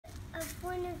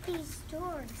one of these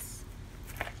doors.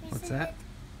 What's that?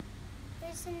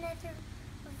 There's another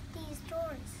of these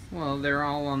doors. Well, they're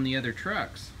all on the other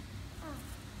trucks. Oh.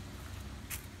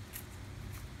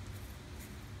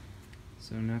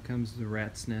 So now comes the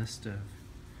rat's nest of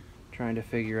trying to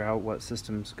figure out what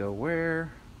systems go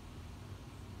where.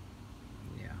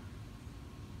 Yeah.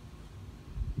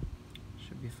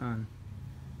 Should be fun.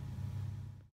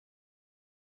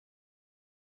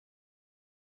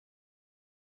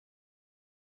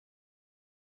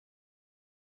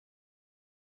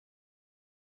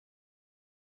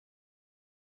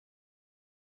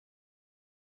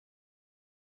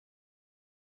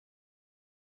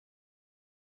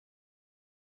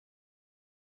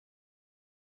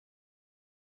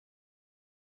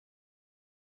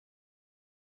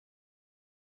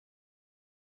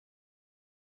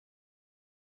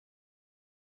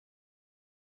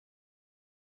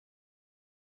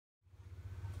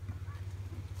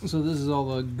 So this is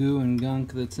all the goo and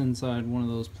gunk that's inside one of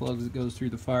those plugs that goes through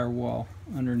the firewall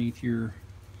underneath your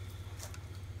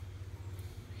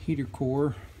heater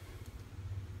core.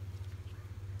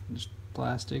 Just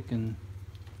plastic and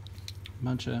a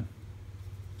bunch of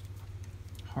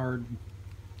hard,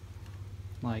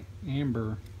 like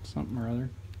amber something or other.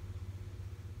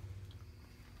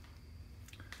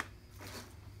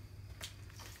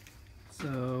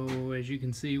 So as you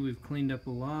can see, we've cleaned up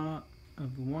a lot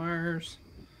of the wires.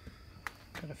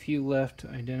 Got a few left to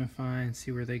identify and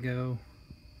see where they go.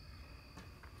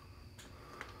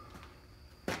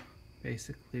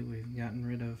 Basically, we've gotten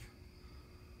rid of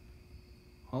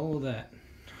all of that.